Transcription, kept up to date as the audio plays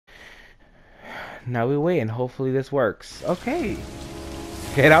Now we wait and hopefully this works. Okay.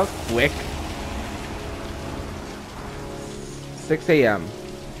 Okay, that was quick. 6 a.m.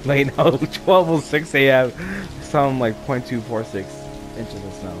 Wait, no, 12:06 a.m. Sound like 0.246 inches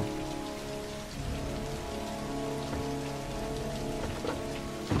of snow.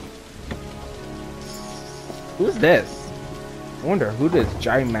 Who's this? I wonder who this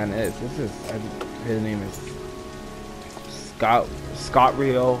giant man is. His name is Scott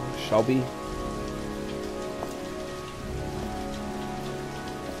Rio Shelby.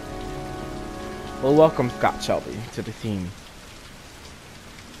 Well, welcome Scott Shelby to the team.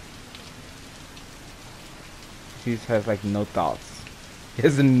 He has like no thoughts. He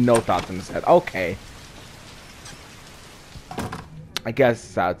has no thoughts in his head. Okay. I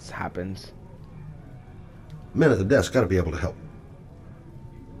guess that happens. Men at the desk gotta be able to help.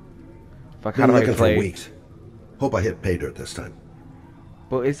 Fuck, how do I looking play? for weeks. Hope I hit pay dirt this time.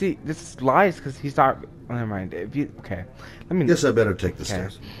 But is he? This lies because he's not. Oh, never mind. If you okay, let me. Guess I better take the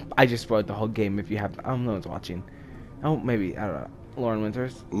stairs. I just spoiled the whole game. If you have, I don't know what's watching. Oh, maybe I don't know. Lauren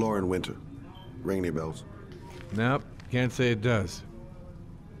Winters. Lauren Winter. Ring any bells? Nope, can't say it does.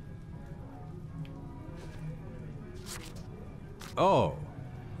 Oh,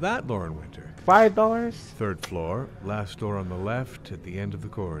 that Lauren Winter. $5. Third floor, last door on the left at the end of the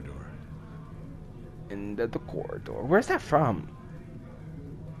corridor. End of the corridor. Where's that from?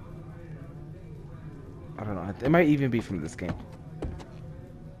 I don't know. It might even be from this game.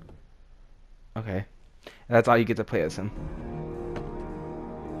 Okay. And that's all you get to play as him.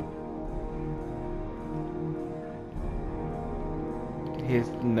 He has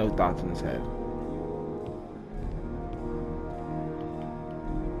no thoughts in his head.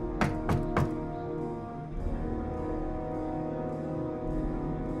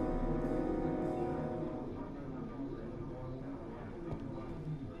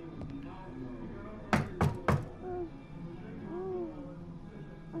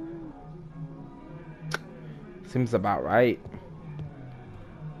 Seems about right.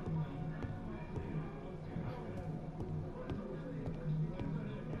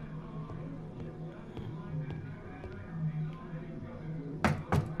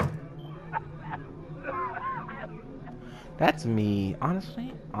 That's me,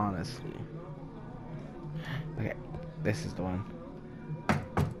 honestly. Okay, this is the one.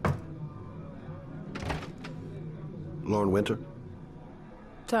 Lauren Winter?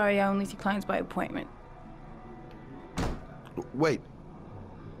 Sorry, I only see clients by appointment. Wait.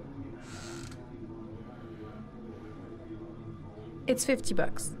 It's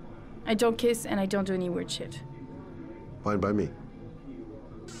 $50. I don't kiss and I don't do any weird shit. Fine by me.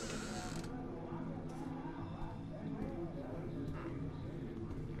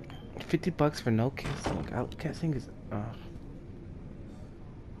 $50 for no kissing. Kissing is.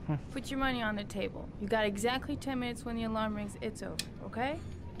 Put your money on the table. You got exactly 10 minutes when the alarm rings. It's over, okay?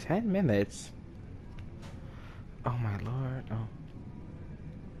 10 minutes. Oh my lord. Oh.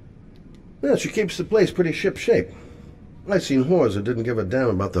 Well, she keeps the place pretty ship-shape. I've seen whores that didn't give a damn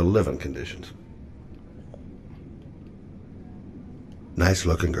about their living conditions.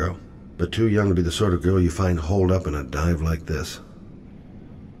 Nice-looking girl, but too young to be the sort of girl you find holed up in a dive like this.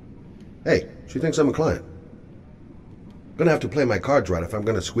 Hey, she thinks I'm a client. Gonna have to play my cards right if I'm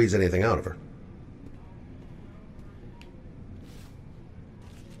gonna squeeze anything out of her.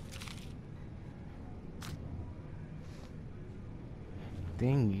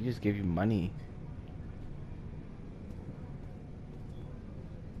 Dang, you just gave you money.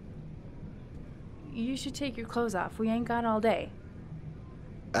 You should take your clothes off. We ain't got all day.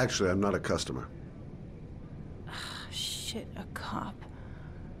 Actually, I'm not a customer. Shit, a cop.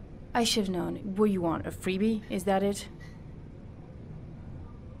 I should have known. What do you want, a freebie? Is that it?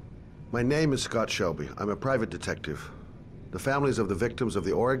 My name is Scott Shelby. I'm a private detective. The families of the victims of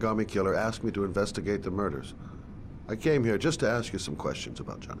the origami killer asked me to investigate the murders. I came here just to ask you some questions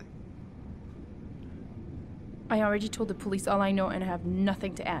about Johnny. I already told the police all I know and I have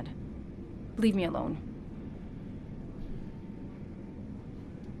nothing to add. Leave me alone.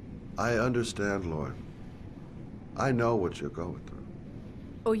 I understand, Lauren. I know what you're going through.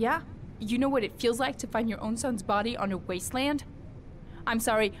 Oh yeah? You know what it feels like to find your own son's body on a wasteland? I'm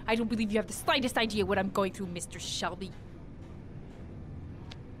sorry, I don't believe you have the slightest idea what I'm going through, Mr. Shelby.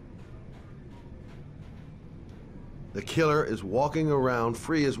 The killer is walking around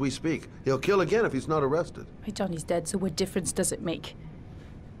free as we speak. He'll kill again if he's not arrested. My Johnny's dead, so what difference does it make?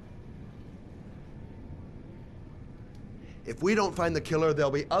 If we don't find the killer,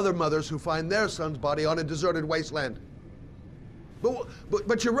 there'll be other mothers who find their son's body on a deserted wasteland.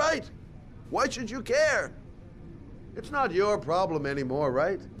 But you're right. Why should you care? It's not your problem anymore,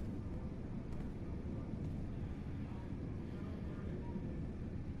 right?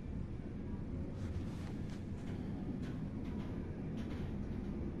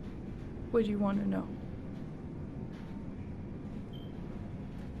 What do you want to know?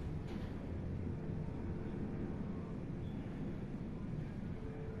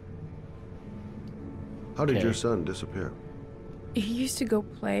 How did Okay. your son disappear? He used to go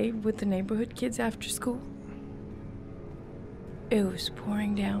play with the neighborhood kids after school. It was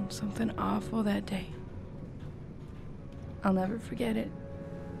pouring down something awful that day. I'll never forget it.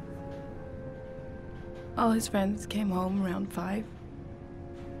 All his friends came home around 5.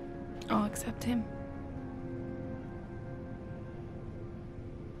 All except him.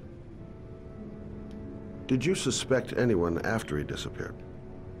 Did you suspect anyone after he disappeared?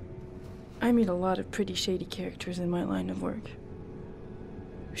 I meet a lot of pretty shady characters in my line of work.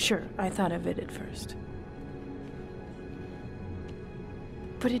 Sure, I thought of it at first.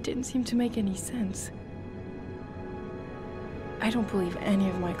 But it didn't seem to make any sense. I don't believe any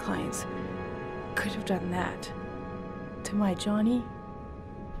of my clients could have done that to my Johnny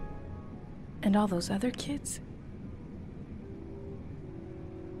and all those other kids.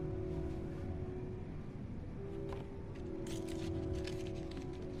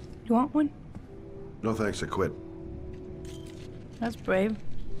 You want one? No thanks, I quit. That's brave.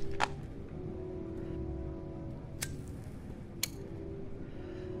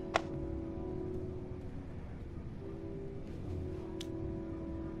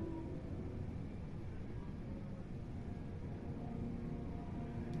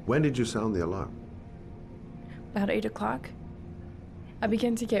 When did you sound the alarm? About 8 o'clock. I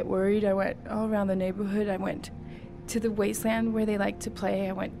began to get worried. I went all around the neighborhood. I went to the wasteland where they like to play.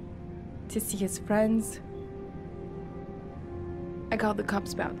 I went to see his friends. I called the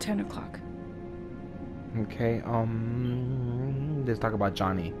cops about 10 o'clock. Okay, let's talk about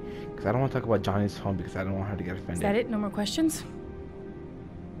Johnny. Because I don't want to talk about Johnny's phone because I don't want her to get offended. Is that it? No more questions?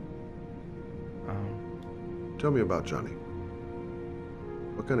 Tell me about Johnny.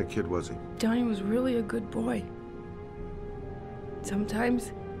 What kind of kid was he? Johnny was really a good boy.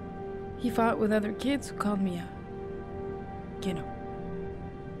 Sometimes he fought with other kids who called me you know.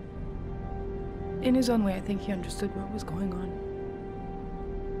 In his own way, I think he understood what was going on.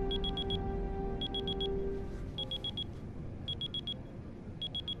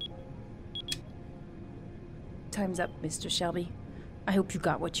 Time's up, Mr. Shelby. I hope you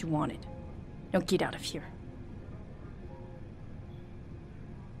got what you wanted. Now get out of here.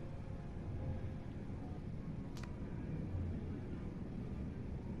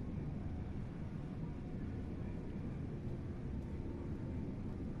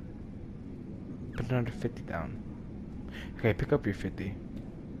 Put another 50 down. Okay, pick up your 50.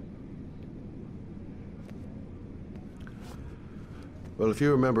 Well, if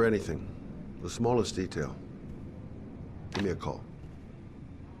you remember anything, the smallest detail, give me a call.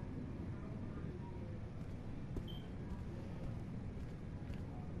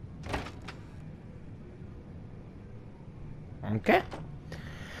 Okay.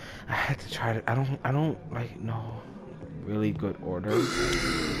 I had to try to. I don't like know really good orders.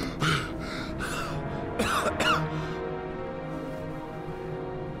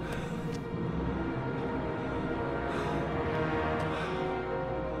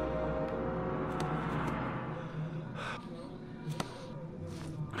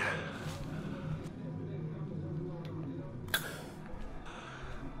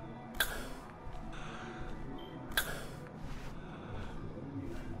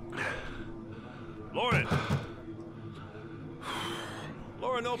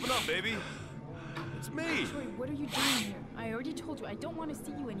 Lauren, open up, baby. It's me. Troy, what are you doing here? I already told you I don't want to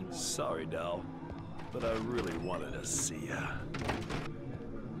see you anymore. Sorry, Dal, but I really wanted to see ya.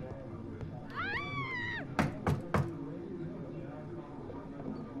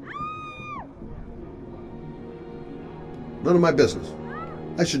 None of my business.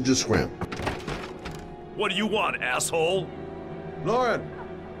 I should just scram. What do you want, asshole? Lauren,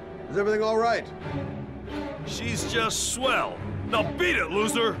 is everything all right? She's just swell. Now beat it,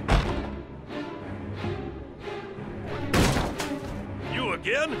 loser! You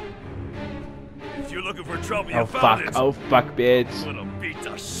again? If you're looking for trouble, you Oh found fuck! it. Oh fuck, bitch! I'm gonna beat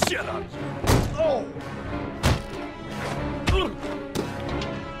the shit out of you. Oh!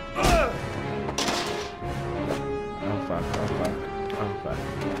 Oh fuck! Oh fuck! Oh fuck!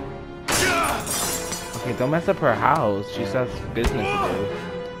 Okay, don't mess up her house. She has business to do.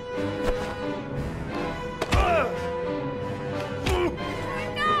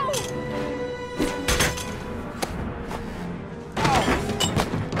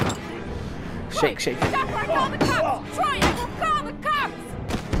 Shake, shake. Stop or I call the cops! Troy, I will call the cops!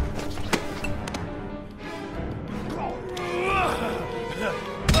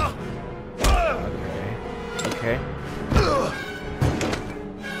 Okay.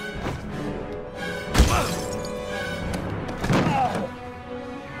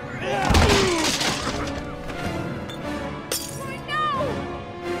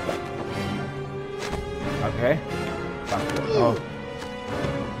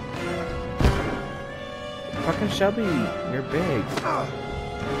 Shelby, you're big.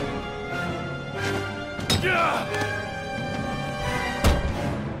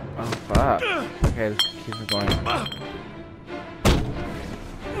 Oh fuck. Okay, let's keep it going.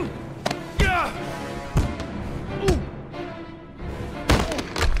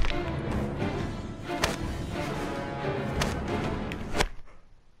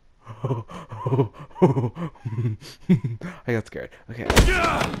 I got scared. Okay.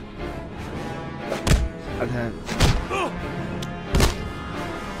 And then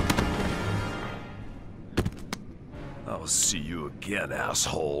I'll see you again,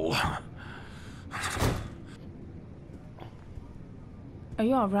 asshole. Are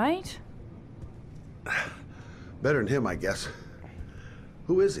you alright? Better than him, I guess.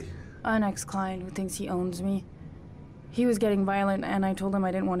 Who is he? An ex-client who thinks he owns me. He was getting violent, and I told him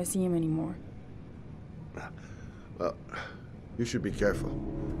I didn't want to see him anymore. Well, you should be careful.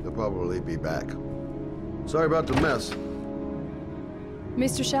 He'll probably be back. Sorry about the mess.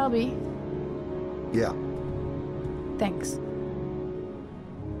 Mr. Shelby, Yeah. thanks.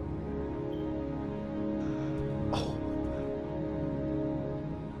 Oh,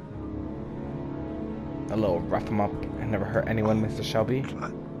 a little rough him up. I never hurt anyone, Mr. Shelby.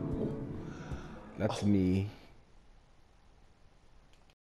 God. That's me.